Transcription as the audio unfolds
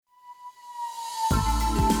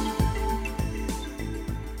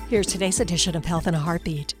Here's today's edition of Health in a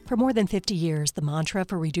Heartbeat. For more than 50 years, the mantra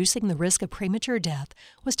for reducing the risk of premature death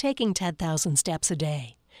was taking 10,000 steps a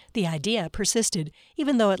day. The idea persisted,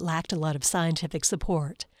 even though it lacked a lot of scientific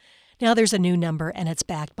support. Now there's a new number, and it's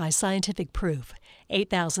backed by scientific proof: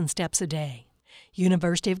 8,000 steps a day.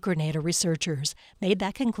 University of Grenada researchers made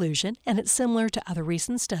that conclusion, and it's similar to other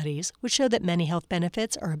recent studies which show that many health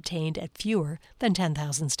benefits are obtained at fewer than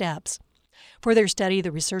 10,000 steps. For their study,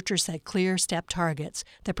 the researchers set clear step targets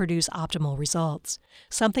that produce optimal results,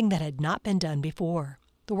 something that had not been done before.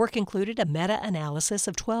 The work included a meta-analysis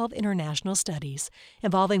of 12 international studies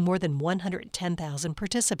involving more than 110,000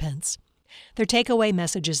 participants. Their takeaway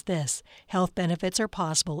message is this: health benefits are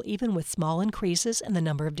possible even with small increases in the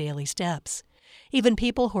number of daily steps. Even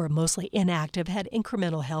people who are mostly inactive had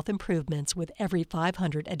incremental health improvements with every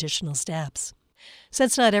 500 additional steps.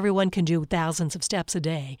 Since not everyone can do thousands of steps a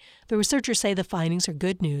day, the researchers say the findings are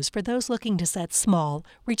good news for those looking to set small,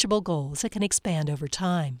 reachable goals that can expand over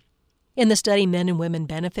time. In the study, men and women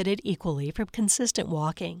benefited equally from consistent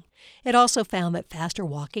walking. It also found that faster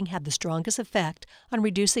walking had the strongest effect on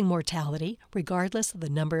reducing mortality, regardless of the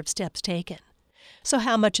number of steps taken. So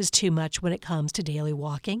how much is too much when it comes to daily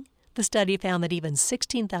walking? The study found that even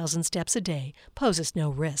 16,000 steps a day poses no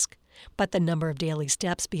risk, but the number of daily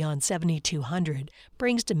steps beyond 7,200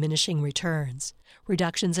 brings diminishing returns.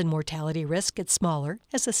 Reductions in mortality risk get smaller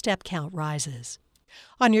as the step count rises.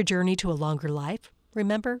 On your journey to a longer life,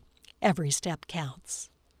 remember, every step counts.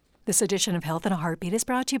 This edition of Health in a Heartbeat is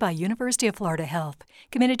brought to you by University of Florida Health,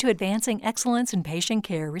 committed to advancing excellence in patient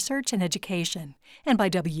care, research, and education, and by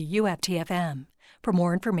WUFT-FM. For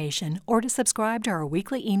more information or to subscribe to our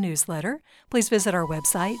weekly e-newsletter, please visit our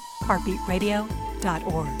website,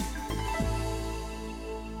 heartbeatradio.org.